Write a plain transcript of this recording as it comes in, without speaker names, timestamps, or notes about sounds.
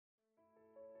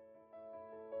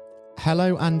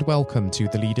Hello and welcome to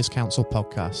the Leaders Council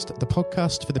podcast, the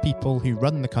podcast for the people who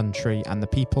run the country and the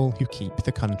people who keep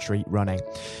the country running.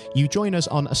 You join us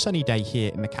on a sunny day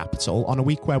here in the capital on a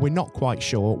week where we're not quite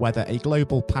sure whether a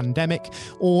global pandemic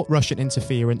or Russian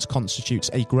interference constitutes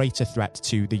a greater threat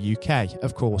to the UK.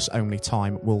 Of course, only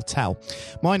time will tell.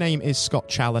 My name is Scott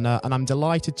Challoner and I'm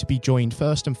delighted to be joined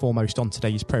first and foremost on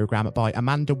today's programme by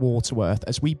Amanda Waterworth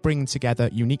as we bring together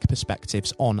unique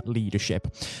perspectives on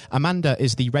leadership. Amanda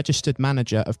is the Registered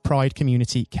Manager of Pride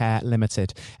Community Care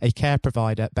Ltd, a care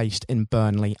provider based in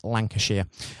Burnley, Lancashire.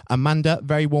 Amanda,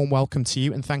 very warm welcome to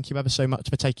you and thank you ever so much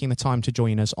for taking the time to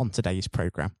join us on today's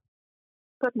programme.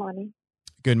 Good morning.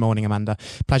 Good morning, Amanda.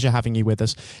 Pleasure having you with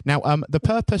us. Now, the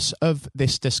purpose of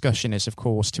this discussion is, of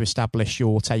course, to establish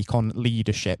your take on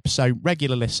leadership. So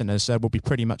regular listeners will be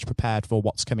pretty much prepared for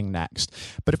what's coming next.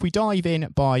 But if we dive in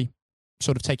by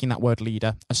sort of taking that word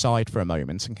leader aside for a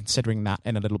moment and considering that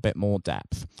in a little bit more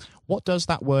depth, what does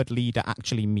that word leader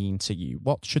actually mean to you?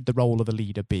 What should the role of a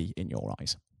leader be in your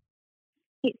eyes?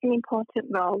 It's an important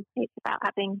role. It's about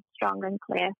having strong and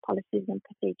clear policies and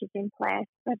procedures in place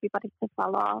for everybody to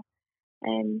follow,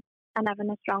 and having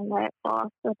a strong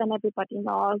workforce so then everybody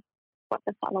knows what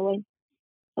they're following.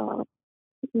 So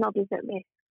nobody's at risk.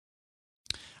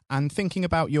 And thinking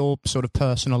about your sort of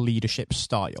personal leadership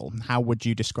style, how would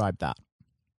you describe that?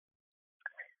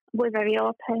 We're very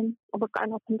open. We've got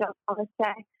an open door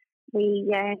policy.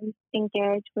 We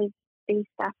engage with the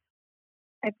staff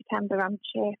every time they're on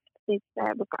shift. We've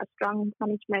got a strong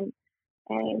management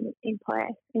in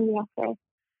place in the office.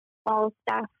 All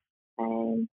staff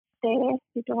stay.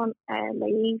 We don't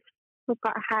leave. We've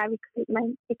got a high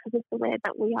recruitment because of the way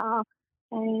that we are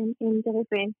in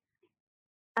delivering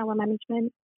our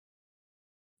management.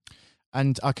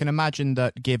 And I can imagine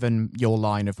that given your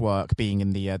line of work being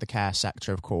in the care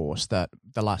sector, of course, that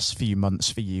the last few months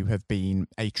for you have been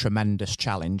a tremendous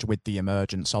challenge with the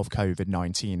emergence of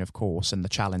COVID-19, of course, and the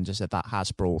challenges that that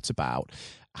has brought about.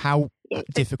 How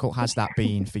difficult has that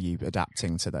been for you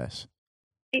adapting to this?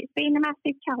 It's been a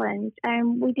massive challenge.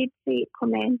 We did see it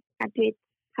coming. I did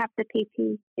have the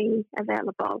PPE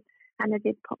available and I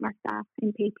did put my staff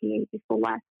in PPE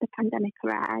before the pandemic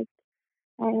arrived.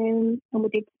 And we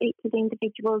did speak to the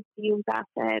individuals who use our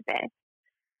service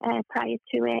prior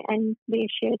to it and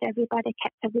reassured everybody,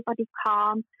 kept everybody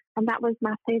calm, and that was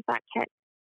massive.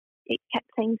 It kept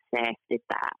things safe, did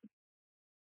that.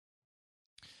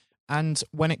 And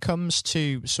when it comes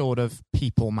to sort of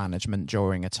people management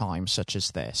during a time such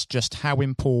as this, just how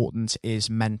important is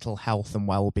mental health and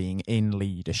well-being in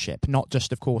leadership? Not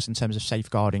just, of course, in terms of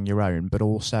safeguarding your own, but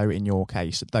also, in your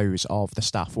case, those of the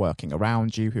staff working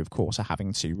around you who, of course, are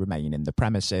having to remain in the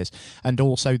premises, and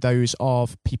also those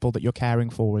of people that you're caring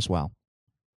for as well.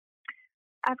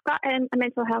 I've got a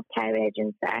mental health care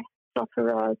agency. So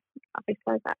for us,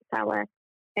 obviously, that's our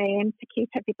aim, to keep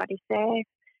everybody safe.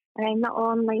 Not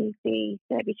only the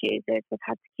service users, we've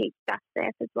had to keep staff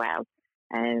safe as well.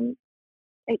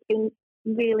 It's been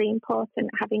really important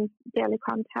having daily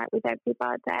contact with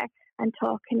everybody and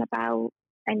talking about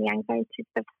any anxieties.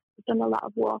 They've done a lot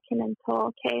of walking and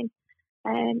talking,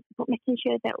 but making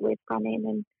sure that we've gone in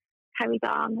and carried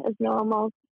on as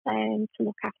normal to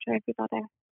look after everybody.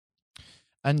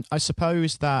 And I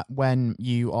suppose that when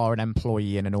you are an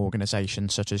employee in an organisation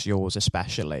such as yours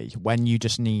especially, when you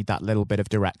just need that little bit of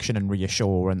direction and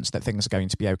reassurance that things are going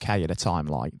to be okay at a time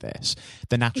like this,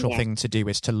 the natural thing to do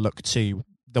is to look to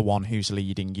the one who's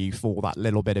leading you for that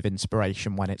little bit of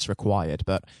inspiration when it's required.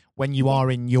 But when you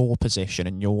are in your position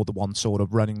and you're the one sort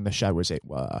of running the show, as it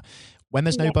were, when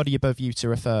there's nobody above you to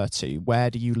refer to,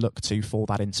 where do you look to for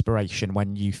that inspiration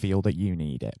when you feel that you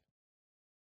need it?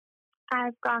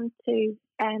 I've gone to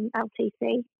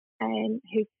LTC,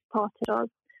 who supported us,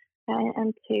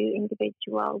 and to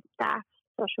individual staff,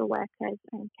 social workers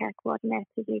and care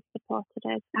coordinators who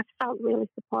supported us. I've felt really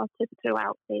supported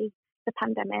throughout the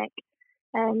pandemic,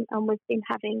 and we've been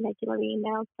having regular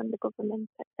emails from the government,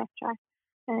 etc.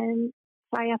 So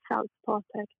I have felt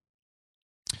supported.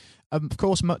 Of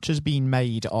course, much has been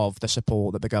made of the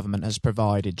support that the government has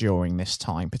provided during this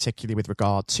time, particularly with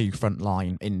regard to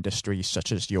frontline industries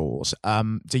such as yours.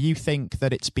 Do you think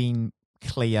that it's been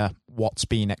clear what's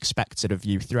been expected of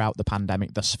you throughout the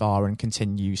pandemic thus far and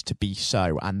continues to be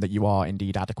so, and that you are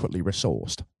indeed adequately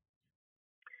resourced?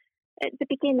 At the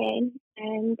beginning,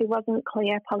 there wasn't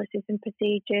clear policies and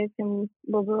procedures, and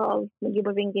you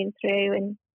were ringing through,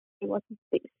 and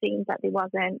it seemed that there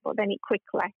wasn't, but then it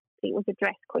was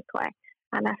addressed quickly,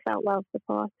 and I felt well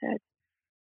supported.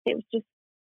 It was just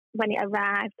when it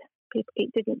arrived,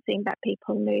 it didn't seem that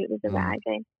people knew it was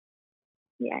arriving.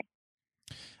 Yeah.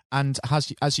 And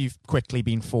as you've quickly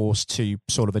been forced to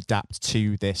sort of adapt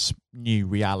to this new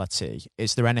reality,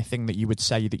 is there anything that you would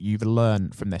say that you've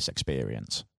learned from this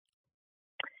experience?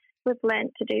 We've learned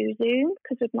to do Zoom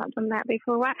because we've not done that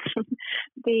before.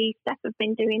 The staff have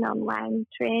been doing online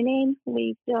training.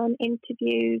 We've done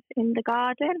interviews in the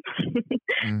garden.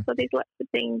 So there's lots of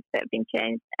things that have been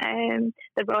changed.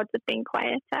 The roads have been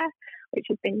quieter, which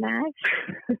has been nice.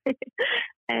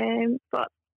 But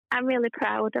I'm really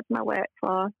proud of my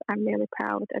workforce. I'm really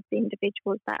proud of the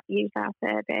individuals that use our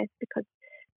service because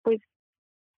we've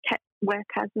kept work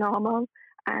as normal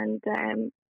and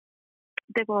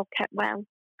they've all kept well.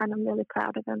 And I'm really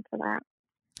proud of them for that.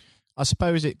 I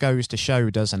suppose it goes to show,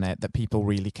 doesn't it, that people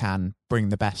really can bring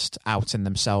the best out in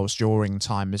themselves during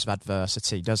times of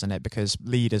adversity, doesn't it? Because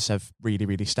leaders have really,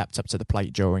 really stepped up to the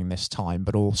plate during this time,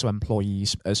 but also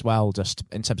employees as well, just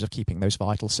in terms of keeping those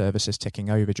vital services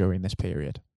ticking over during this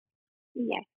period.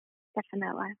 Yes,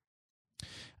 definitely.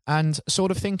 And sort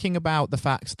of thinking about the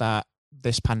fact that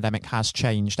this pandemic has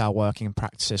changed our working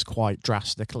practices quite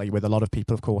drastically, with a lot of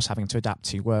people, of course, having to adapt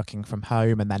to working from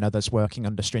home and then others working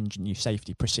under stringent new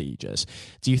safety procedures.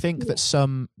 Do you think that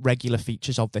some regular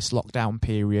features of this lockdown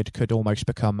period could almost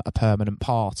become a permanent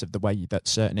part of the way that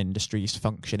certain industries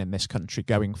function in this country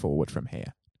going forward from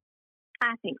here?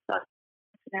 I think so,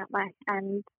 definitely.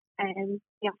 And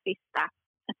the office staff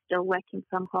are still working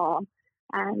from home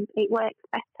and it works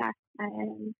better.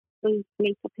 We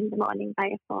meet up in the morning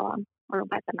via phone or a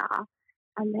webinar,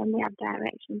 and then we have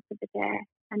directions for the day,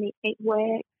 and it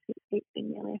works. It's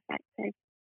been really effective.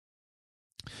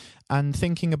 And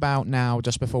thinking about now,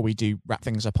 just before we do wrap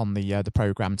things up on the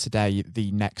programme today,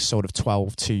 the next sort of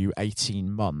 12 to 18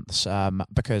 months,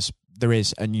 because there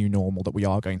is a new normal that we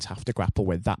are going to have to grapple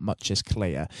with, that much is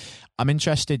clear. I'm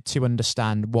interested to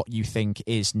understand what you think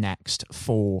is next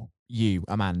for you,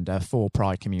 Amanda, for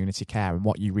Pride Community Care, and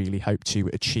what you really hope to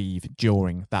achieve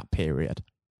during that period.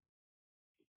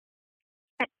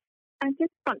 I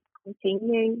just want to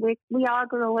continue. We are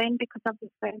growing because of the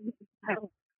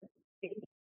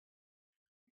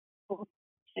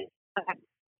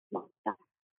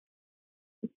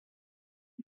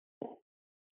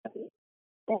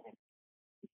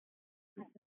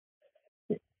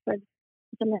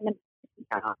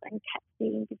and kept the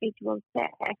individuals there.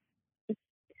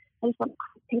 I just want to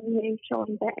continue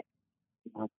showing that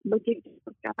we do a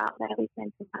good job out there with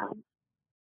mental health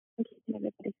and keeping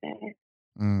everybody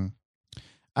safe.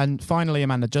 And finally,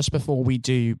 Amanda, just before we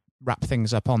do wrap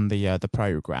things up on the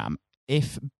programme,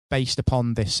 if based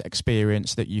upon this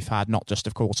experience that you've had, not just,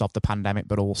 of course, of the pandemic,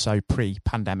 but also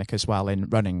pre-pandemic as well in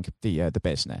running the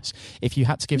business, if you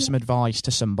had to give some advice to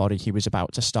somebody who was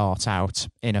about to start out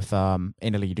in a firm,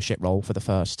 in a leadership role for the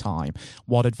first time,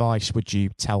 what advice would you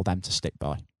tell them to stick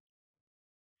by?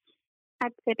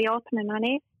 I'd say be open and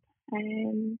honest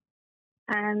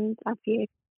and have your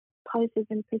policies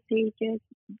and procedures.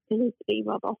 They need to be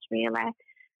robust, really,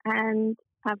 and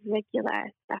have regular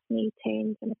staff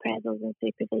meetings and appraisals and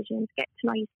supervisions. Get to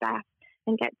know your staff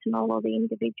and get to know all the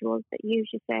individuals that use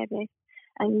your service,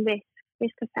 and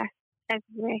risk assess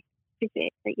every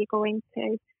visit that you go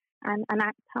into and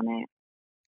act on it.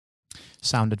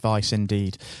 Sound advice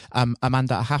indeed.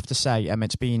 Amanda, I have to say,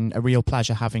 it's been a real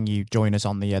pleasure having you join us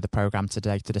on the programme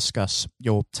today to discuss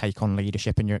your take on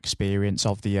leadership and your experience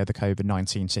of the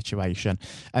COVID-19 situation.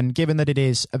 And given that it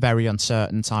is a very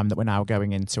uncertain time that we're now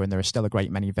going into, and there are still a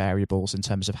great many variables in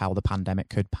terms of how the pandemic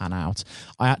could pan out,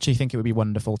 I actually think it would be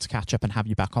wonderful to catch up and have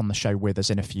you back on the show with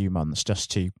us in a few months, just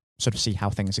to sort of see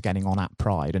how things are getting on at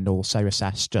Pride and also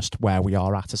assess just where we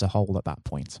are at as a whole at that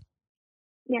point.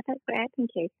 Yeah, that's great.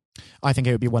 Thank you. I think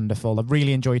it would be wonderful. I've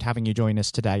really enjoyed having you join us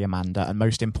today, Amanda, and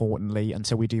most importantly,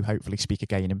 until we do hopefully speak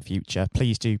again in future,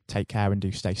 please do take care and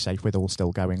do stay safe with all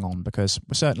still going on, because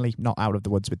we're certainly not out of the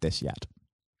woods with this yet.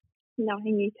 No,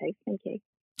 and you too. Thank you.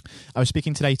 I was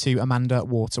speaking today to Amanda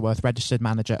Waterworth, Registered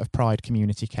Manager of Pride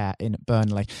Community Care in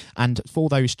Burnley. And for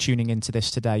those tuning into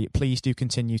this today, please do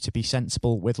continue to be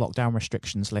sensible with lockdown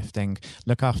restrictions lifting.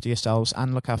 Look after yourselves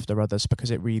and look after others,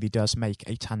 because it really does make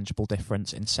a tangible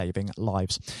difference in saving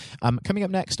lives. Coming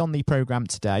up next on the programme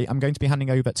today, I'm going to be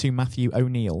handing over to Matthew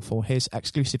O'Neill for his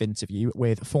exclusive interview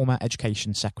with former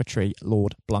Education Secretary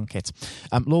Lord Blunkett.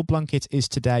 Lord Blunkett is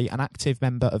today an active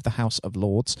member of the House of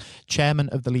Lords, Chairman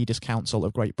of the Leaders' Council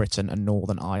of Great Great Britain and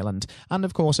Northern Ireland, and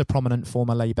of course a prominent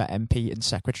former Labour MP and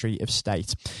Secretary of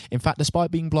State. In fact, despite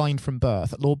being blind from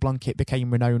birth, Lord Blunkett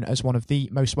became renowned as one of the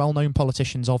most well-known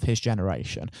politicians of his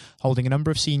generation, holding a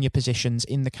number of senior positions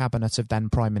in the cabinet of then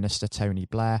Prime Minister Tony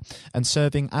Blair, and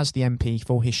serving as the MP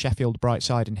for his Sheffield,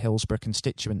 Brightside and Hillsborough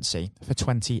constituency for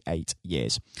 28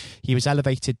 years. He was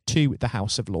elevated to the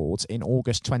House of Lords in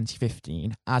August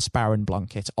 2015 as Baron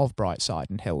Blunkett of Brightside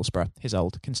and Hillsborough, his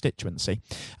old constituency.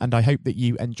 And I hope that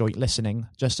you enjoyed listening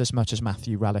just as much as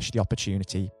Matthew relished the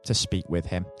opportunity to speak with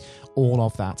him. All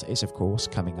of that is, of course,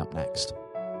 coming up next.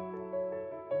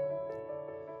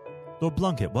 Lord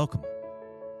Blunkett, welcome.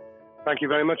 Thank you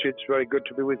very much. It's very good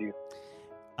to be with you.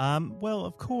 Well,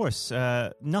 of course,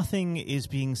 nothing is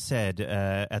being said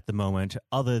at the moment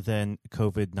other than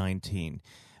COVID-19,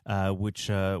 which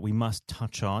we must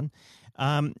touch on.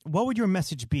 What would your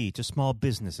message be to small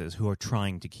businesses who are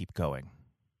trying to keep going?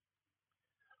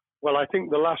 Well, I think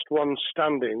the last ones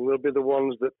standing will be the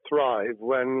ones that thrive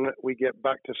when we get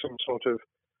back to some sort of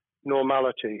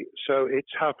normality. So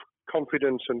it's have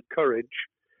confidence and courage.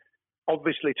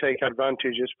 Obviously take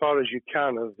advantage as far as you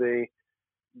can of the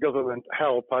government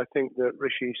help. I think that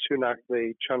Rishi Sunak,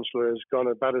 the Chancellor, has gone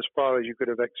about as far as you could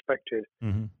have expected.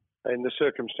 Mm-hmm. In the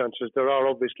circumstances. There are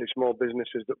obviously small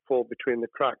businesses that fall between the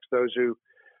cracks. Those who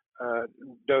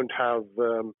don't have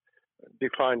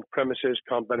defined premises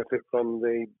can't benefit from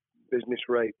the business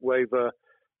rate waiver,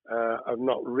 have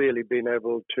not really been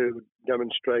able to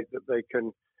demonstrate that they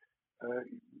can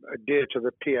adhere to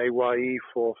the PAYE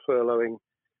for furloughing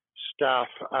staff,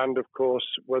 and of course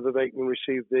whether they can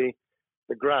receive the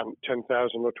grant,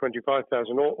 10,000 or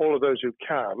 25,000. All of those who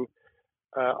can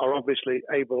are obviously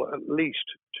able at least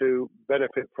to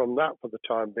benefit from that for the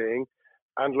time being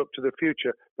and look to the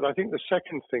future. But I think the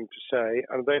second thing to say,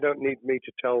 and they don't need me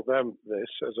to tell them this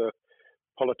as a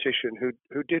politician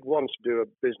who did once do a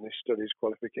business studies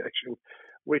qualification,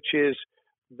 which is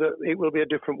that it will be a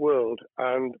different world,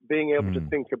 and being able to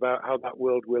think about how that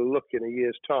world will look in a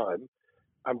year's time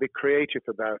and be creative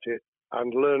about it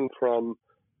and learn from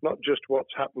not just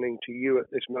what's happening to you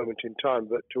at this moment in time,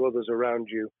 but to others around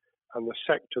you and the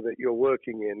sector that you're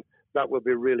working in, that will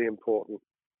be really important.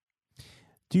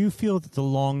 Do you feel that the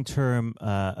long-term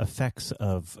effects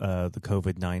of the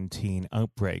COVID-19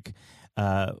 outbreak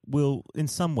will in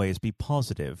some ways be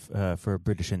positive for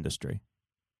British industry?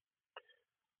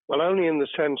 Well, only in the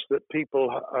sense that people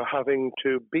are having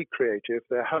to be creative,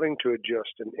 they're having to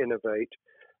adjust and innovate.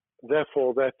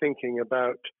 Therefore, they're thinking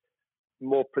about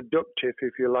more productive,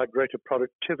 if you like, greater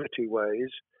productivity ways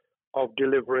of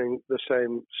delivering the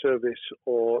same service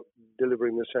or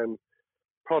delivering the same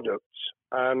products.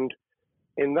 And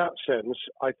in that sense,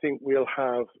 I think we'll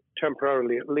have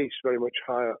temporarily at least very much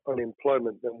higher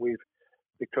unemployment than we've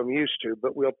become used to,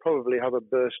 but we'll probably have a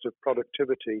burst of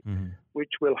productivity,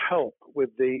 which will help with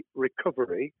the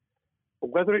recovery.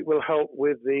 Whether it will help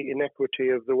with the inequity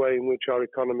of the way in which our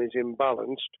economy is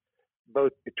imbalanced,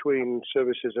 both between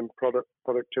services and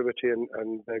productivity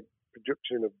and the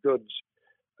production of goods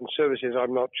and services,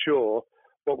 I'm not sure.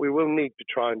 What we will need to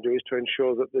try and do is to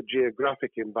ensure that the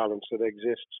geographic imbalance that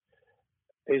exists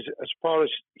is, as far as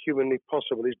humanly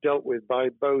possible, is dealt with by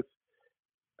both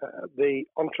the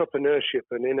entrepreneurship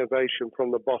and innovation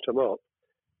from the bottom up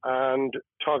and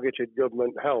targeted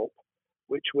government help,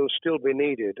 which will still be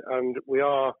needed. And we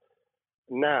are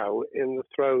now in the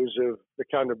throes of the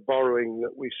kind of borrowing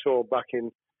that we saw back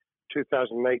in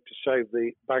 2008 to save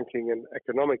the banking and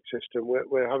economic system.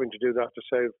 We're having to do that to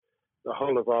save the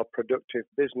whole of our productive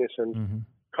business and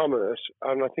commerce,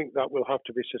 and I think that will have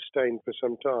to be sustained for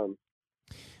some time.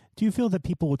 Do you feel that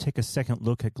people will take a second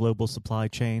look at global supply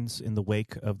chains in the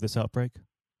wake of this outbreak?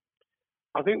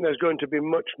 I think there's going to be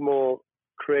much more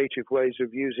creative ways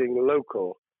of using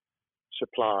local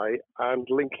supply and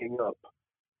linking up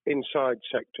inside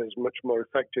sectors much more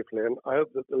effectively, and I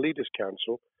hope that the Leaders'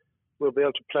 Council will be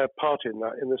able to play a part in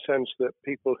that, in the sense that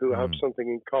people who have something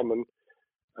in common,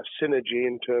 a synergy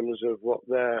in terms of what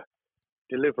they're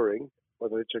delivering,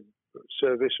 whether it's a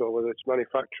service or whether it's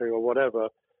manufacturing or whatever,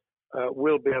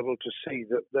 will be able to see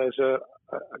that there's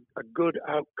a good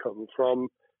outcome from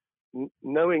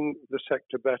knowing the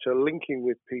sector better, linking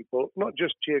with people, not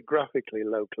just geographically,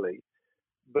 locally,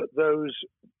 but those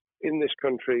in this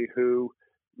country who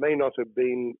may not have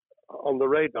been on the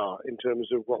radar in terms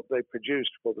of what they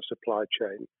produced for the supply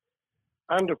chain.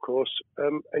 And of course,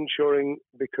 ensuring,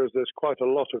 because there's quite a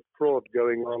lot of fraud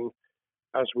going on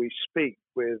as we speak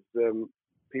with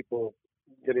people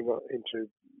getting into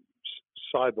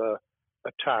cyber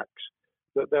attacks,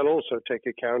 that they'll also take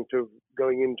account of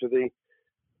going into the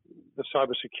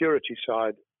cyber security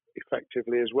side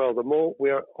effectively as well. The more we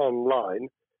are online,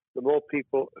 the more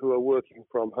people who are working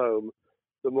from home,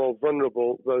 the more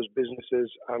vulnerable those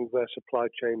businesses and their supply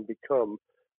chain become.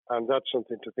 And that's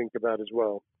something to think about as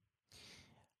well.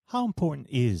 How important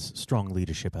is strong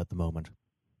leadership at the moment?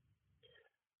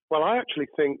 Well, I actually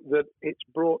think that it's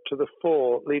brought to the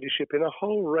fore leadership in a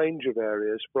whole range of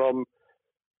areas, from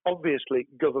obviously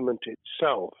government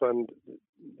itself, and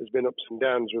there's been ups and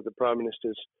downs with the Prime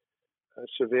Minister's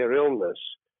severe illness,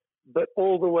 but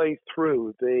all the way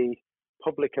through the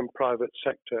public and private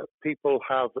sector, people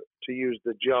have, to use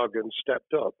the jargon,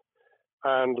 stepped up,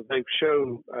 and they've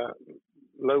shown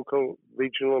local,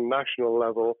 regional, national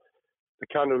level the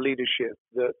kind of leadership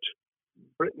that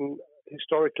Britain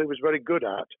historically was very good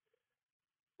at.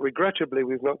 Regrettably,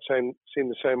 we've not seen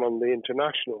the same on the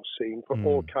international scene for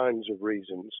all kinds of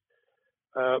reasons,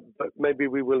 but maybe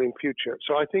we will in future.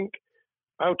 So I think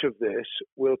out of this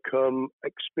will come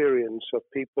experience of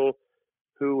people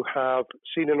who have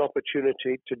seen an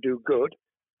opportunity to do good,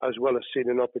 as well as seen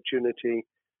an opportunity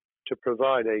to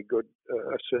provide a good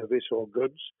a service or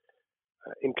goods,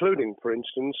 including, for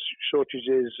instance,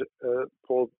 shortages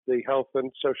for the health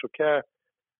and social care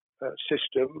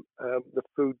system, the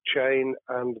food chain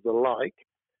and the like,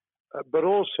 but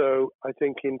also I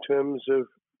think in terms of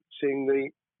seeing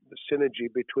the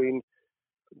synergy between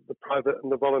the private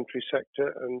and the voluntary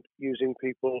sector and using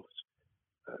people's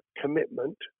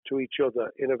commitment to each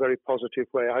other in a very positive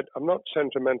way. I'm not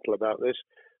sentimental about this.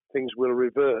 Things will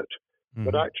revert.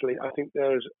 But actually, I think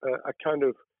there's a kind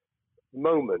of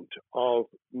moment of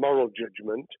moral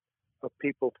judgment of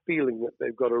people feeling that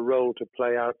they've got a role to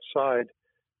play outside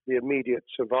the immediate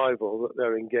survival that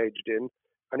they're engaged in.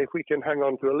 And if we can hang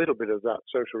on to a little bit of that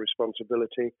social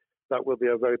responsibility, that will be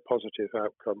a very positive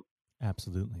outcome.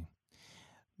 Absolutely.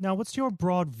 Now, what's your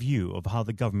broad view of how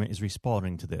the government is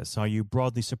responding to this? Are you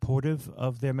broadly supportive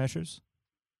of their measures?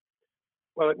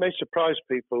 Well, it may surprise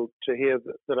people to hear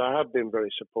that I have been very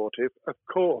supportive. Of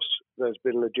course, there's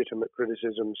been legitimate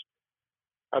criticisms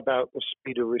about the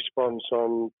speed of response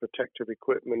on protective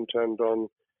equipment and on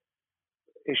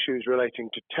issues relating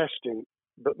to testing.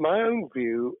 But my own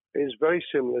view is very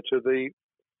similar to the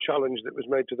challenge that was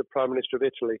made to the Prime Minister of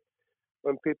Italy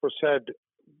when people said,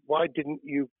 why didn't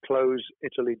you close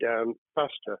Italy down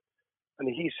faster? And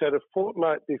he said, a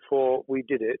fortnight before we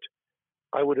did it,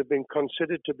 I would have been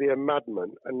considered to be a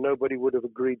madman and nobody would have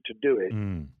agreed to do it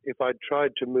if I'd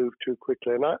tried to move too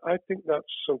quickly. And I think that's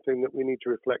something that we need to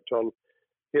reflect on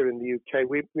here in the UK.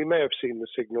 We may have seen the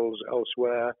signals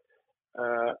elsewhere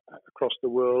across the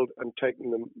world and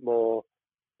taken them more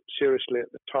seriously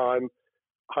at the time.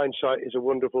 Hindsight is a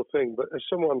wonderful thing, but as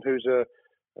someone who's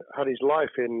had his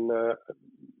life in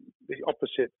the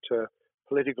opposite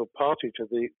political party to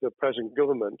the present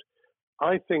government,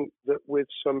 I think that with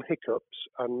some hiccups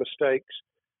and mistakes,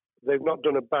 they've not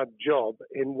done a bad job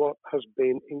in what has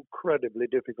been incredibly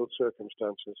difficult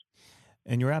circumstances.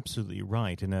 And you're absolutely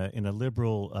right. In a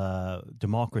liberal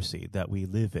democracy that we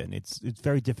live in, it's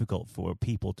very difficult for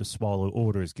people to swallow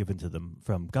orders given to them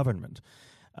from government.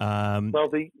 Well,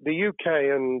 the UK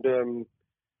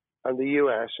and the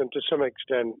US, and to some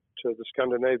extent the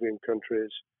Scandinavian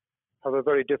countries, have a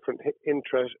very different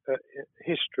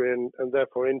history and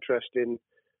therefore interest in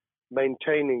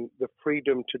maintaining the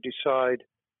freedom to decide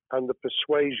and the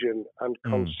persuasion and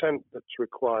consent that's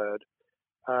required.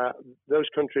 Those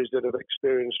countries that have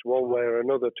experienced one way or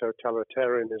another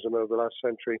totalitarianism over the last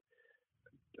century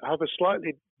have a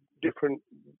slightly different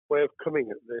way of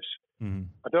coming at this.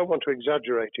 I don't want to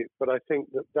exaggerate it, but I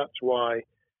think that that's why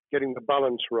getting the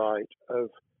balance right of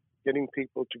getting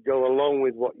people to go along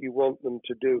with what you want them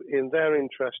to do in their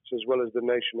interests as well as the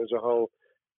nation as a whole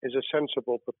is a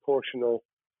sensible, proportional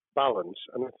balance.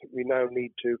 And I think we now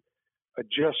need to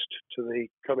adjust to the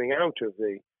coming out of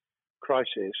the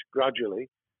crisis gradually,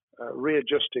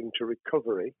 readjusting to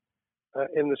recovery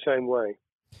in the same way.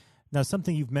 Now,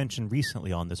 something you've mentioned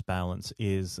recently on this balance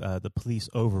is the police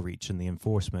overreach in the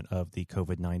enforcement of the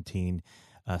COVID-19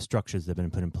 structures that have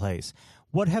been put in place.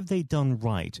 What have they done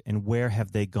right, and where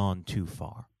have they gone too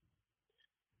far?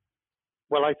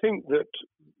 Well, I think that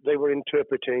they were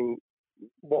interpreting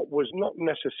what was not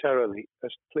necessarily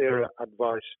as clear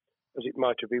advice as it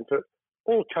might have been for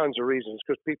all kinds of reasons,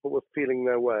 because people were feeling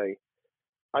their way.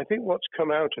 I think what's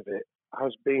come out of it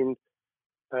has been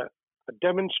a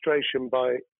demonstration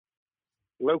by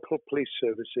local police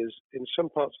services in some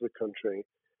parts of the country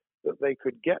that they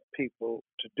could get people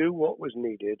to do what was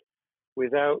needed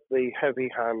without the heavy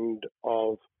hand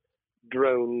of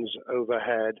drones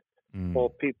overhead or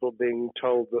people being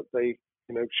told that they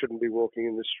shouldn't be walking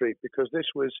in the street, because this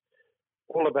was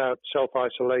all about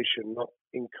self-isolation, not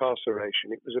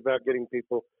incarceration. It was about getting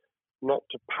people not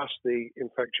to pass the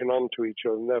infection on to each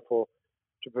other and therefore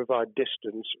to provide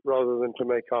distance rather than to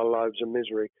make our lives a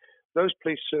misery. Those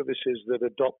police services that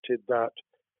adopted that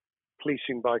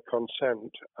policing by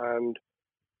consent and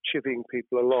chivying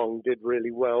people along did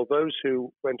really well. Those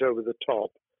who went over the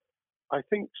top, I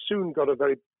think, soon got a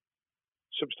very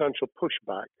substantial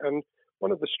pushback. And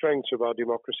one of the strengths of our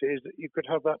democracy is that you could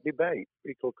have that debate.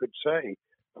 People could say,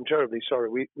 I'm terribly sorry,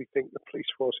 we think the police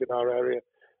force in our area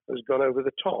has gone over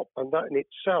the top. And that in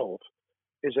itself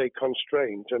is a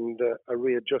constraint and a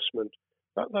readjustment.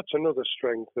 That's another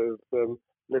strength of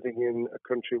living in a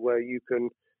country where you can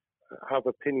have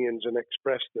opinions and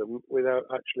express them without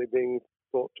actually being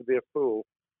thought to be a fool.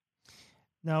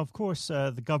 Now, of course,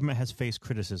 the government has faced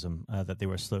criticism that they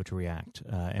were slow to react,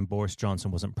 and Boris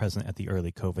Johnson wasn't present at the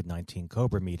early COVID-19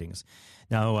 COBRA meetings.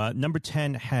 Now, Number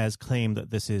 10 has claimed that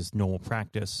this is normal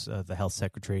practice. The health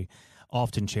secretary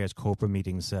often chairs COBRA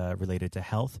meetings related to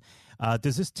health.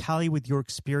 Does this tally with your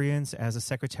experience as a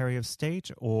Secretary of State,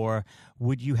 or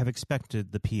would you have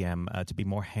expected the PM to be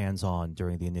more hands-on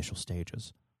during the initial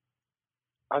stages?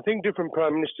 I think different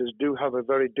prime ministers do have a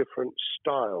very different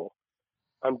style.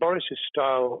 And Boris's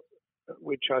style,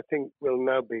 which I think will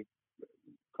now be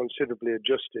considerably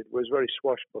adjusted, was very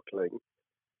swashbuckling.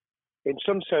 In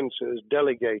some senses,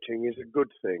 delegating is a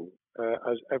good thing,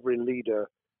 as every leader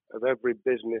of every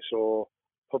business or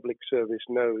public service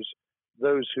knows.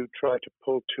 Those who try to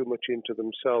pull too much into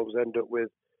themselves end up with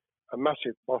a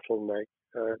massive bottleneck,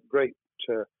 great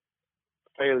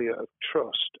failure of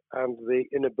trust, and the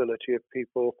inability of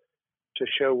people to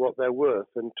show what they're worth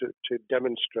and to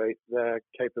demonstrate their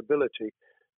capability.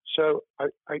 So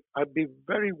I'd be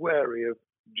very wary of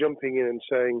jumping in and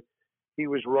saying he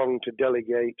was wrong to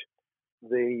delegate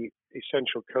the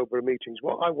essential COBRA meetings.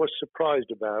 What I was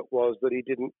surprised about was that he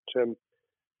didn't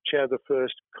chair the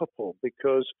first couple,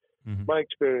 because my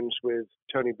experience with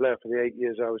Tony Blair for the 8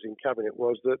 years I was in Cabinet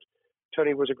was that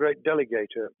Tony was a great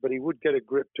delegator, but he would get a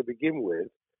grip to begin with,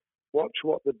 watch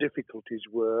what the difficulties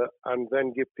were, and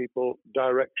then give people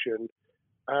direction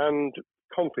and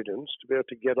confidence to be able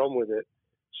to get on with it.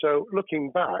 So looking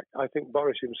back, I think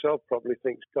Boris himself probably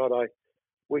thinks, God, I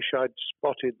wish I'd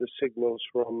spotted the signals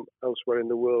from elsewhere in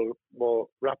the world more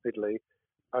rapidly,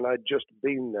 and I'd just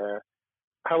been there.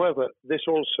 However, this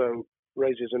also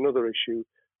raises another issue.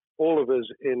 All of us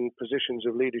in positions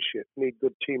of leadership need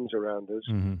good teams around us.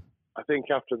 I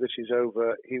think after this is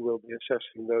over, he will be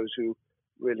assessing those who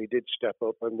really did step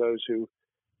up and those who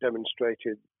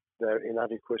demonstrated their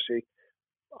inadequacy.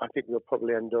 I think we'll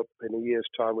probably end up in a year's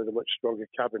time with a much stronger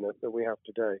cabinet than we have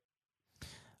today.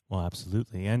 Well,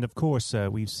 absolutely. And of course,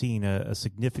 we've seen a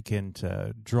significant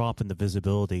drop in the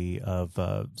visibility of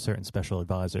certain special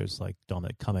advisors like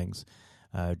Dominic Cummings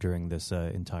during this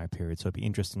entire period. So it'd be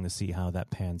interesting to see how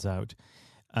that pans out.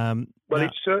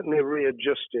 It's certainly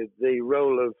readjusted the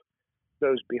role of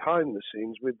those behind the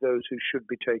scenes with those who should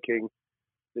be taking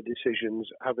the decisions,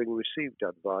 having received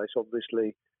advice.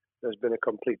 Obviously, there's been a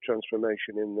complete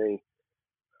transformation in the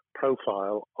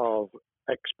profile of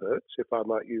experts, if I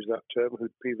might use that term,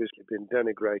 who'd previously been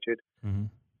denigrated.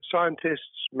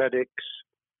 Scientists, medics,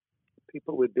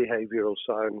 people with behavioral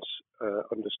science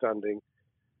understanding.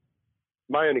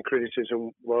 My only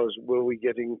criticism was, were we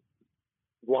getting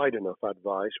wide enough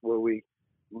advice? Were we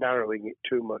narrowing it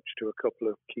too much to a couple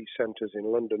of key centres in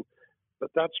London?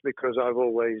 But that's because I've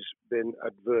always been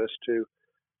adverse to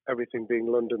everything being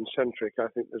London-centric. I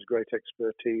think there's great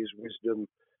expertise, wisdom,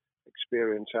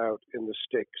 experience out in the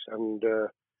sticks, and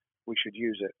we should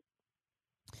use it.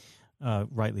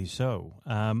 Rightly so.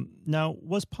 Now,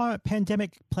 was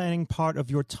pandemic planning part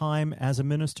of your time as a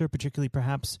minister, particularly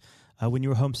perhaps when you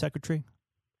were Home Secretary?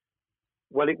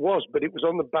 Well, it was, but it was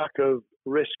on the back of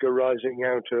risk arising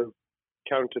out of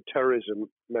counter-terrorism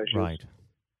measures. Right.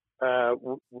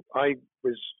 I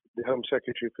was the Home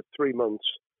Secretary for 3 months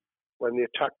when the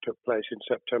attack took place in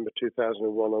September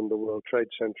 2001 on the World Trade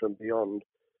Center and beyond.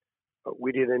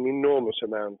 We did an enormous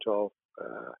amount of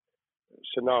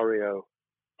scenario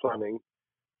planning,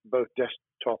 both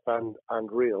desktop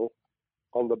and real.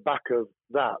 On the back of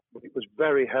that, it was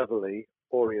very heavily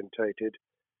orientated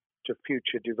to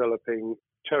future developing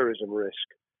terrorism risk.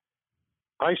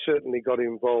 I certainly got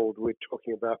involved with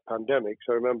talking about pandemics.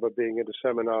 I remember being at a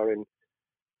seminar in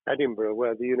Edinburgh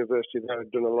where the university there had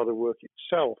done a lot of work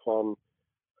itself on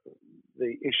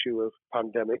the issue of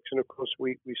pandemics. And of course,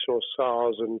 we saw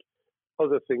SARS and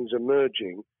other things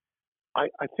emerging. I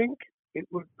think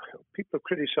people have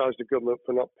criticised the government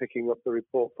for not picking up the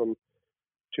report from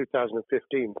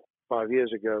 2015, 5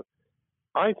 years ago.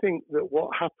 I think that what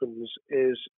happens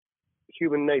is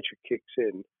human nature kicks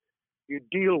in. You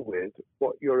deal with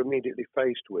what you're immediately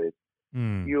faced with.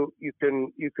 You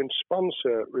can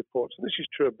sponsor reports. And this is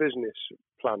true of business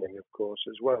planning, of course,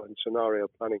 as well, and scenario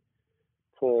planning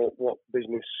for what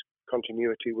business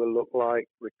continuity will look like,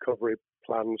 recovery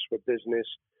plans for business,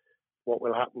 what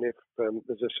will happen if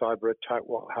there's a cyber attack,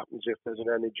 what happens if there's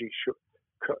an energy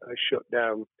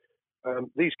shutdown.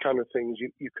 These kind of things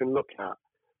you can look at,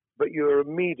 but you're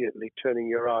immediately turning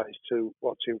your eyes to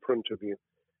what's in front of you.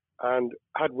 And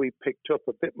had we picked up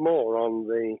a bit more on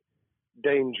the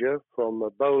danger from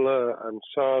Ebola and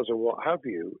SARS and what have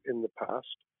you in the past,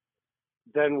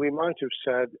 then we might have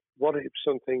said, what if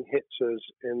something hits us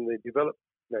in the developed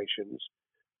nations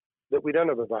that we don't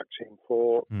have a vaccine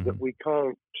for, that we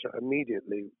can't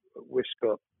immediately whisk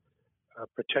up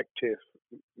protective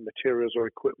materials or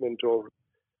equipment, or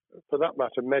for that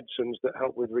matter, medicines that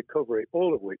help with recovery,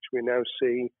 all of which we now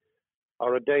see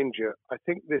are a danger. I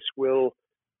think this will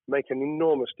make an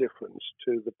enormous difference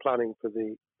to the planning for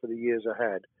the years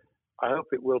ahead. I hope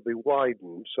it will be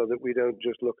widened so that we don't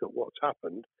just look at what's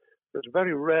happened, but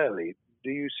very rarely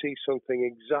do you see something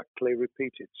exactly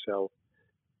repeat itself.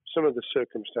 Some of the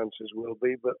circumstances will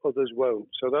be, but others won't.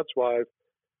 So that's why I've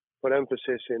put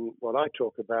emphasis in what I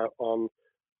talk about on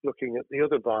looking at the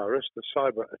other virus, the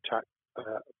cyber attack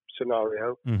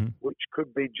scenario, which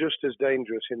could be just as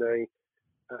dangerous in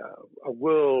a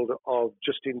world of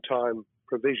just-in-time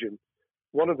provision.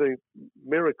 One of the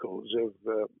miracles of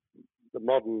the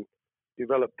modern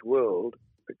developed world,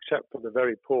 except for the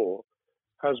very poor,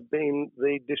 has been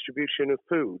the distribution of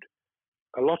food.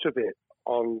 A lot of it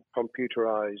on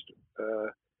computerized,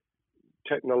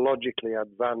 technologically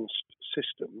advanced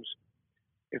systems.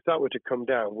 If that were to come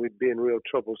down, we'd be in real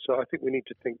trouble. So I think we need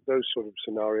to think those sort of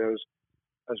scenarios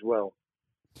as well.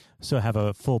 So have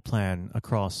a full plan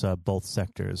across both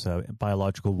sectors,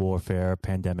 biological warfare,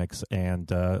 pandemics, and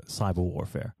cyber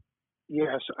warfare.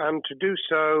 Yes, and to do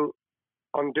so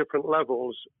on different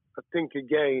levels. I think,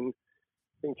 again,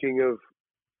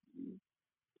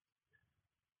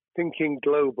 thinking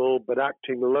global but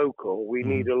acting local, we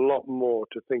need a lot more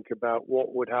to think about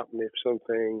what would happen if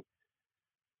something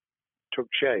took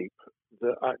shape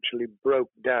that actually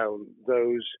broke down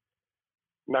those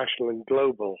national and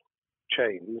global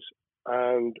chains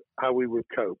and how we would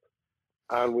cope.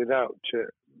 And without,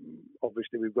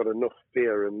 obviously, we've got enough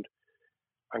fear and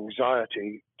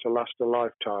anxiety to last a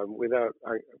lifetime. Without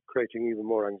creating even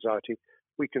more anxiety,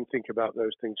 we can think about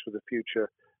those things for the future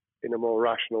in a more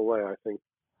rational way, I think.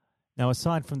 Now,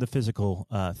 aside from the physical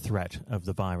threat of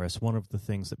the virus, one of the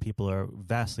things that people are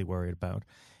vastly worried about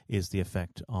is the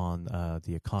effect on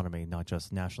the economy, not just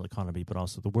the national economy, but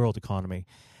also the world economy.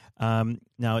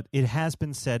 Now, it has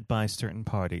been said by certain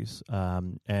parties,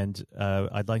 and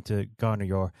I'd like to garner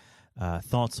your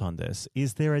thoughts on this.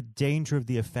 Is there a danger of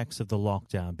the effects of the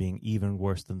lockdown being even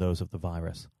worse than those of the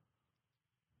virus?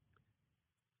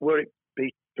 Were it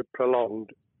be prolonged,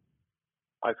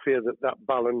 I fear that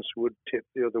balance would tip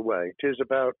the other way. It is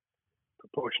about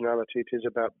proportionality. It is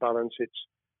about balance. It's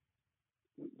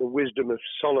the wisdom of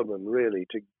Solomon, really,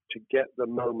 to get the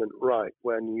moment right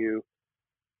when you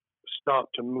start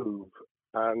to move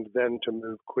and then to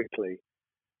move quickly.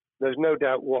 There's no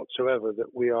doubt whatsoever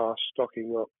that we are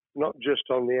stocking up, not just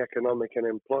on the economic and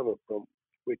employment front,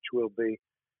 which will be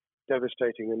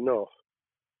devastating enough,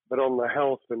 but on the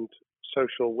health and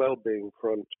social well-being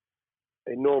front,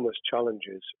 enormous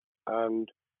challenges, and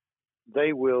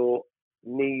they will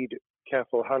need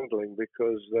careful handling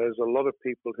because there's a lot of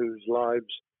people whose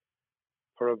lives,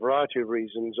 for a variety of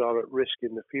reasons, are at risk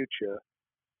in the future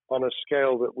on a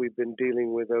scale that we've been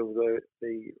dealing with over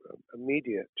the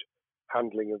immediate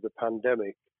handling of the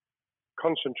pandemic,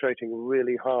 concentrating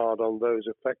really hard on those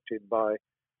affected by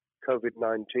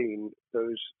COVID-19,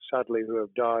 those sadly who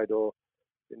have died or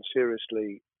been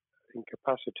seriously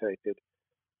incapacitated.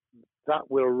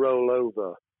 That will roll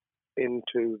over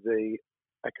into the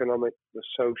economic, the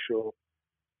social,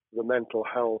 the mental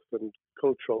health and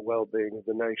cultural well-being of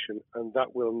the nation, and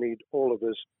that will need all of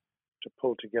us to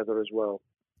pull together as well.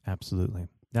 Absolutely.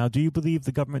 Now, do you believe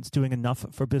the government's doing enough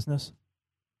for business?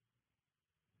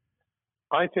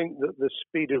 I think that the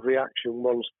speed of reaction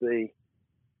once the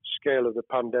scale of the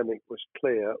pandemic was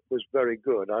clear was very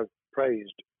good. I've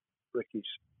praised Rishi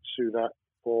Sunak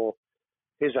for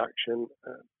his action.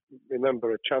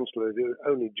 Remember, a chancellor who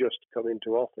only just come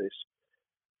into office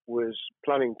was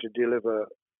planning to deliver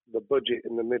the budget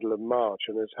in the middle of March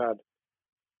and has had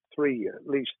at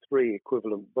least three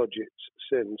equivalent budgets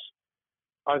since.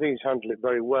 I think he's handled it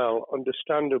very well.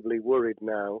 Understandably worried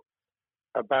now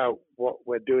about what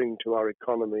we're doing to our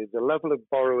economy. The level of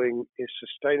borrowing is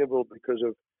sustainable because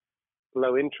of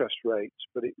low interest rates,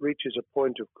 but it reaches a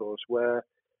point, of course, where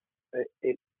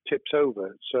tips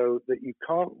over, so that you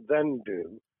can't then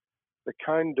do the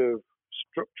kind of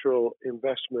structural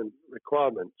investment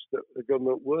requirements that the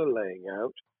government were laying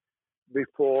out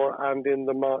before and in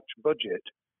the March budget.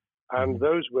 And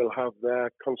those will have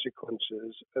their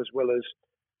consequences as well as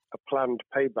a planned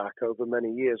payback over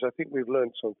many years. I think we've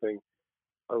learned something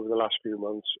over the last few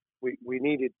months. We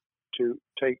needed to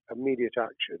take immediate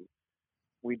action.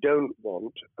 We don't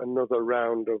want another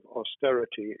round of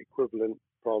austerity equivalent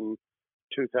from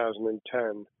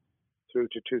 2010 through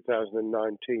to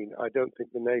 2019. I don't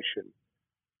think the nation,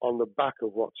 on the back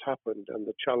of what's happened and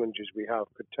the challenges we have,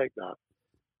 could take that.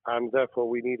 And therefore,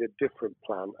 we need a different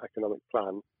plan, economic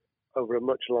plan, over a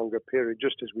much longer period,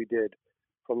 just as we did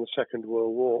from the Second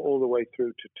World War all the way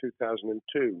through to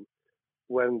 2002,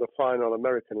 when the final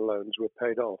American loans were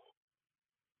paid off.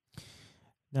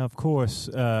 Now, of course,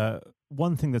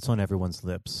 one thing that's on everyone's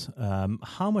lips,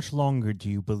 how much longer do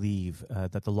you believe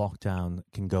that the lockdown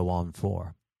can go on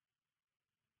for?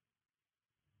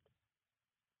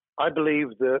 I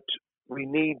believe that we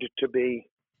need to be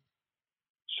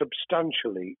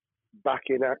substantially back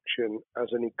in action as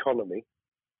an economy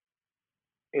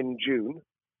in June.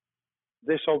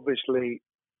 This obviously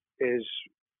is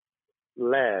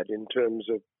led in terms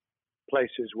of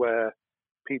places where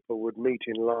people would meet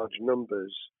in large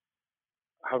numbers,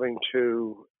 having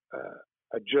to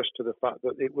adjust to the fact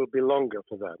that it will be longer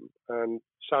for them. And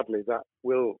sadly, that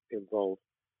will involve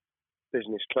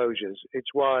business closures.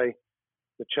 It's why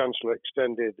the Chancellor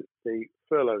extended the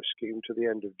furlough scheme to the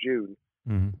end of June.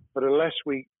 Mm-hmm. But unless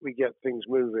we get things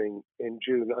moving in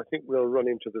June, I think we'll run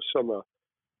into the summer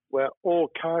where all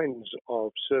kinds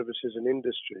of services and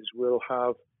industries will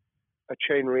have a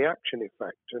chain reaction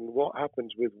effect. And what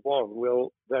happens with one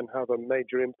will then have a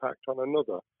major impact on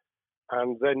another.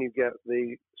 And then you get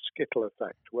the skittle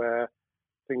effect where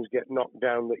things get knocked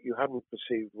down that you hadn't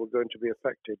perceived were going to be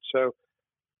affected. So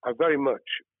I very much,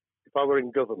 if I were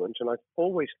in government, and I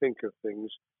always think of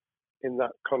things in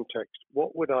that context,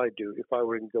 what would I do if I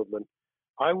were in government?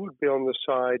 I would be on the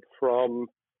side from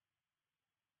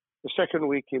the second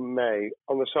week in May,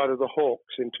 on the side of the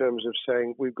hawks in terms of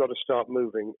saying we've got to start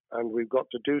moving, and we've got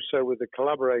to do so with the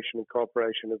collaboration and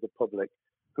cooperation of the public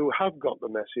who have got the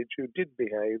message, who did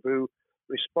behave, who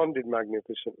responded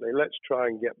magnificently. Let's try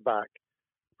and get back,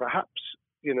 perhaps,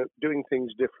 doing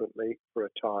things differently for a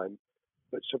time,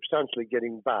 but substantially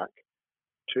getting back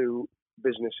to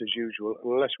business as usual.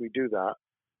 And unless we do that,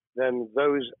 then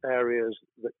those areas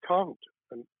that can't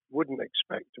and wouldn't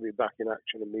expect to be back in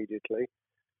action immediately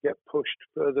get pushed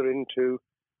further into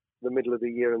the middle of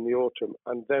the year and the autumn,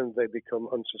 and then they become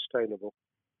unsustainable.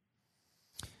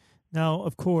 Now,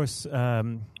 of course,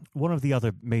 one of the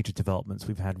other major developments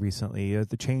we've had recently are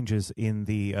the changes in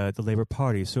the Labour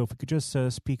Party. So if we could just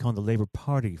speak on the Labour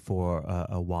Party for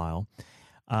a while.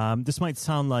 This might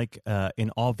sound like an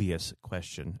obvious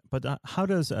question, but how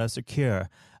does Sir Keir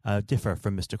differ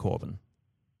from Mr. Corbyn?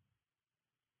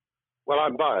 Well,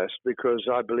 I'm biased because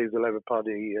I believe the Labour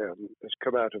Party has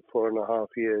come out of 4.5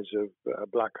 years of a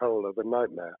black hole of a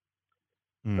nightmare,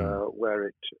 where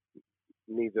it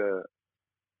neither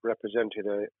represented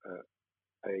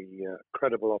a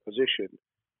credible opposition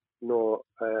nor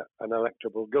an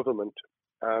electable government,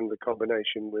 and the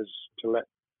combination was to let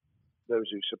those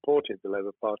who supported the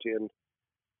Labour Party and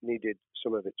needed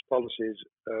some of its policies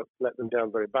let them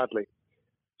down very badly.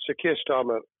 Sir Keir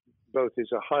Starmer both is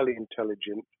a highly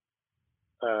intelligent,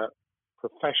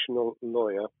 professional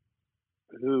lawyer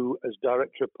who, as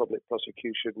Director of Public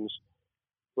Prosecutions,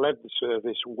 led the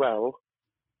service well,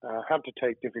 had to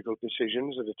take difficult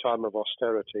decisions at a time of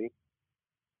austerity,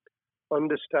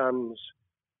 understands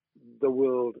the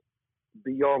world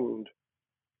beyond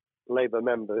Labour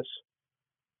members,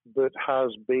 but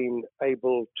has been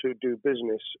able to do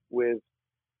business with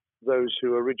those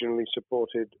who originally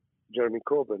supported Jeremy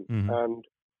Corbyn and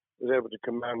was able to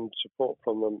command support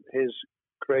from them. His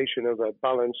creation of a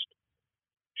balanced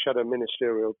shadow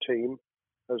ministerial team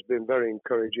has been very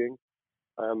encouraging.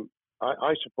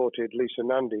 I supported Lisa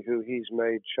Nandy, who he's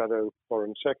made Shadow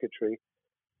Foreign Secretary,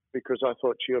 because I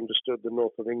thought she understood the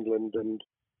north of England and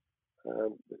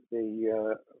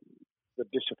the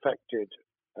disaffected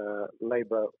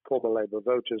former Labour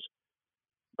voters.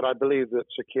 But I believe that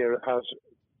Sir Keir has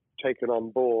taken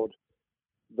on board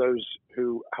those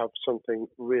who have something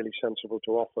really sensible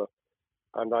to offer.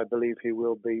 And I believe he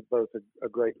will be both a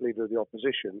great leader of the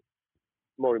opposition.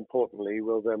 More importantly, he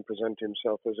will then present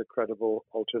himself as a credible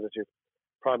alternative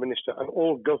prime minister. And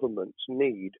all governments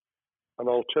need an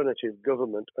alternative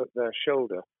government at their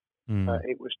shoulder.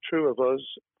 It was true of us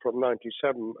from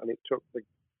 97, and it took the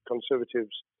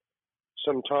Conservatives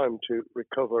some time to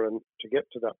recover and to get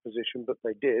to that position, but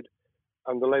they did,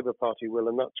 and the Labour Party will,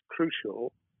 and that's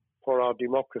crucial for our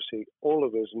democracy. All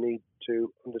of us need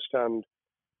to understand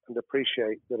and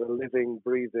appreciate that a living,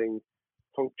 breathing,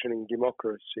 functioning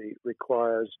democracy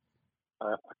requires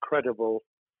a credible,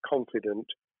 confident,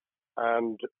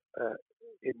 and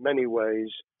in many ways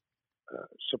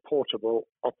supportable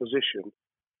opposition,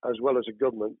 as well as a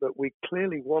government that we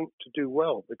clearly want to do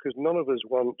well, because none of us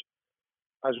want,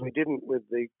 as we didn't with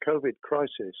the COVID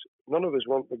crisis, none of us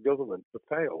want the government to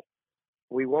fail.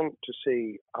 We want to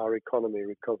see our economy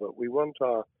recover. We want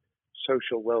our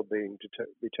social well-being to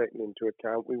be taken into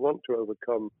account. We want to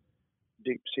overcome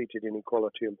deep-seated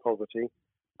inequality and poverty,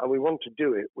 and we want to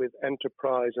do it with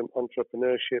enterprise and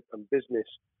entrepreneurship and business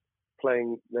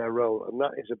playing their role, and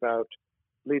that is about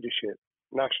leadership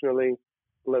nationally,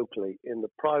 locally, in the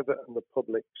private and the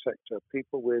public sector,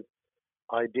 people with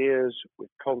ideas, with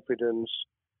confidence,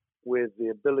 with the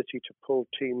ability to pull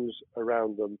teams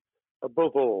around them,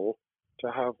 above all,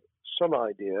 to have some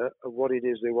idea of what it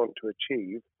is they want to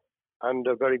achieve and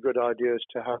a very good idea as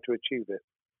to how to achieve it.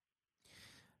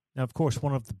 Now, of course,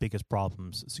 one of the biggest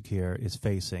problems Secure is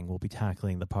facing will be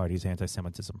tackling the party's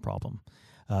anti-Semitism problem.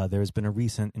 There has been a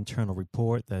recent internal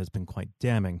report that has been quite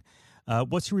damning.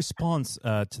 What's your response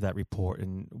to that report,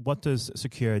 and what does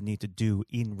Secure need to do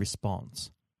in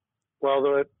response? Well,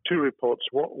 there are two reports.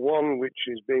 One which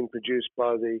is being produced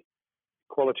by the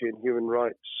Equality and Human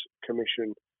Rights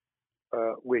Commission,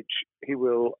 which he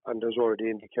will, and has already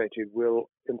indicated, will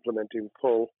implement in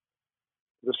full.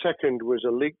 The second was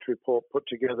a leaked report put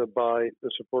together by the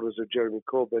supporters of Jeremy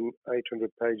Corbyn, 800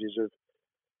 pages of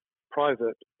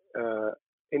private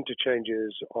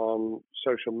interchanges on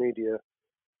social media,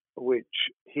 which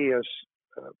he has,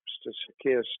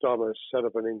 Keir Starmer, set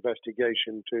up an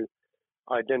investigation to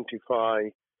identify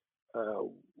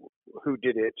who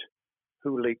did it,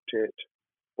 who leaked it,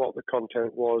 what the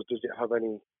content was, does it have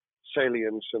any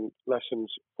salience and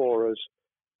lessons for us,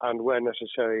 and where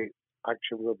necessary,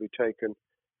 action will be taken.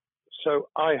 So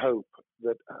I hope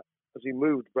that as he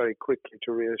moved very quickly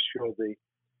to reassure the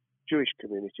Jewish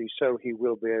community, so he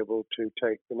will be able to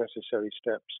take the necessary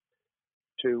steps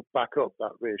to back up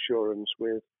that reassurance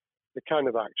with the kind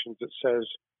of actions that says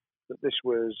that this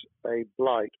was a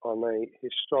blight on a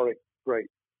historic, great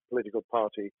political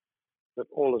party that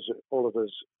all of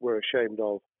us were ashamed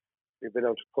of. We've been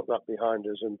able to put that behind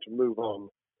us and to move on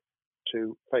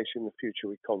to facing the future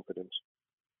with confidence.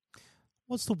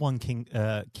 What's the one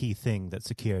key thing that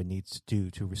Secure needs to do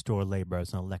to restore Labour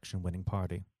as an election-winning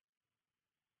party?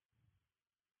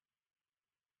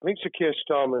 I think Sir Keir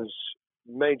Starmer's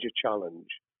major challenge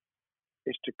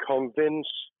is to convince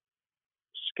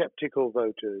sceptical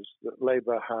voters that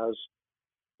Labour has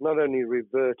not only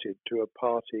reverted to a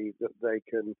party that they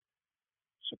can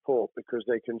support because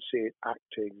they can see it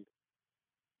acting,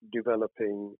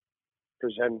 developing,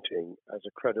 presenting as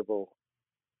a credible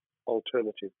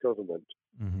alternative government,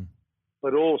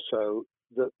 but also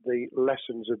that the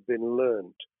lessons have been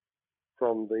learned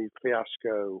from the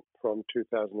fiasco from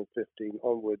 2015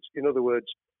 onwards. In other words,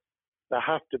 there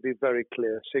have to be very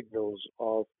clear signals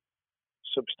of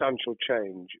substantial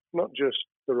change, not just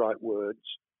the right words,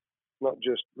 not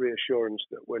just reassurance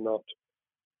that we're not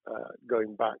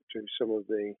going back to some of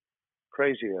the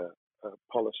crazier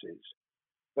policies,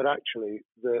 but actually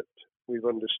that we've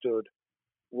understood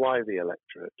why the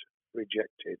electorate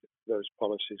rejected those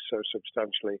policies so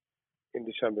substantially in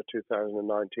December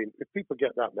 2019. If people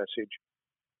get that message,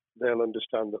 they'll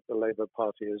understand that the Labour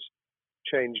Party has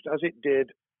changed, as it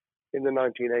did in the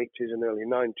 1980s and early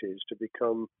 90s, to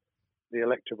become the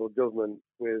electable government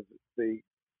with the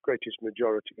greatest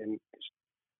majority in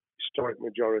historic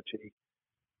majority,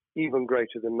 even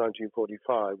greater than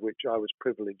 1945, which I was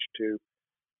privileged to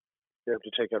be able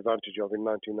to take advantage of in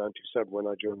 1997 when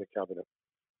I joined the cabinet.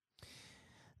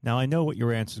 Now, I know what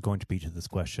your answer is going to be to this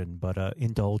question, but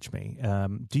indulge me.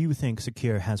 Do you think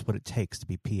Secure has what it takes to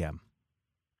be PM?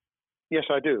 Yes,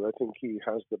 I do. I think he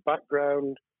has the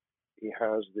background, he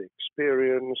has the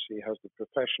experience, he has the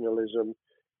professionalism,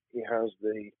 he has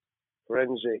the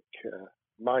forensic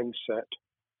mindset,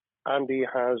 and he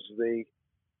has the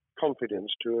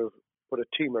confidence to have put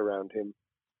a team around him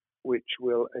which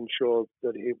will ensure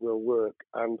that it will work.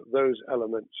 And those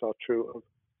elements are true of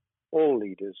all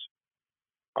leaders.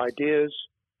 Ideas,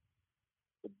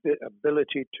 the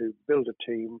ability to build a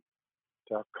team,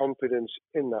 to have confidence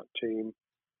in that team,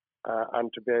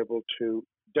 and to be able to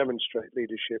demonstrate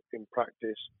leadership in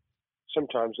practice,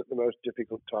 sometimes at the most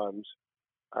difficult times.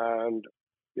 And,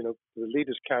 you know, the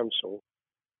Leaders' Council,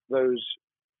 those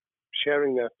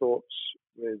sharing their thoughts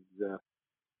with the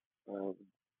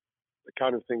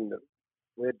kind of thing that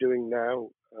we're doing now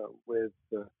with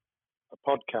a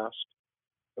podcast,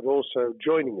 but also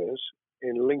joining us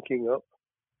in linking up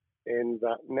in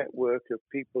that network of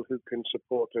people who can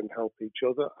support and help each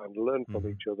other and learn from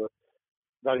each other.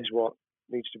 That is what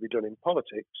needs to be done in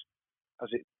politics as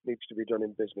it needs to be done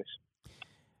in business.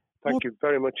 Thank you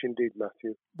very much indeed,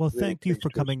 Matthew. Well, Really thank you pleased for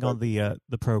to have coming on spoken.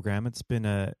 the program. It's been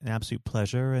an absolute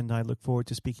pleasure, and I look forward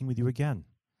to speaking with you again.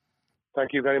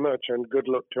 Thank you very much, and good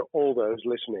luck to all those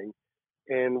listening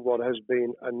in what has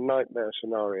been a nightmare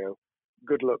scenario.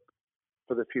 Good luck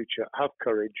for the future. Have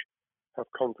courage, have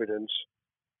confidence,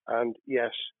 and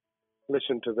yes,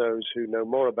 listen to those who know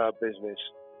more about business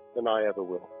than I ever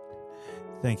will.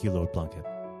 Thank you, Lord Blunkett.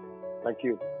 Thank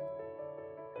you.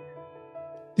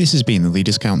 This has been the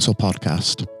Leaders Council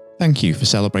podcast. Thank you for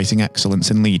celebrating excellence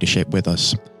in leadership with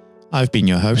us. I've been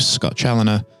your host, Scott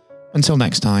Challoner. Until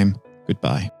next time,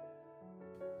 goodbye.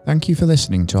 Thank you for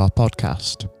listening to our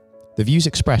podcast. The views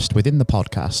expressed within the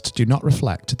podcast do not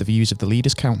reflect the views of the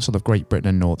Leaders Council of Great Britain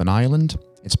and Northern Ireland,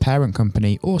 its parent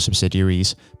company or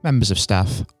subsidiaries, members of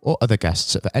staff, or other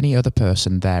guests of any other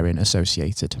person therein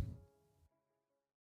associated.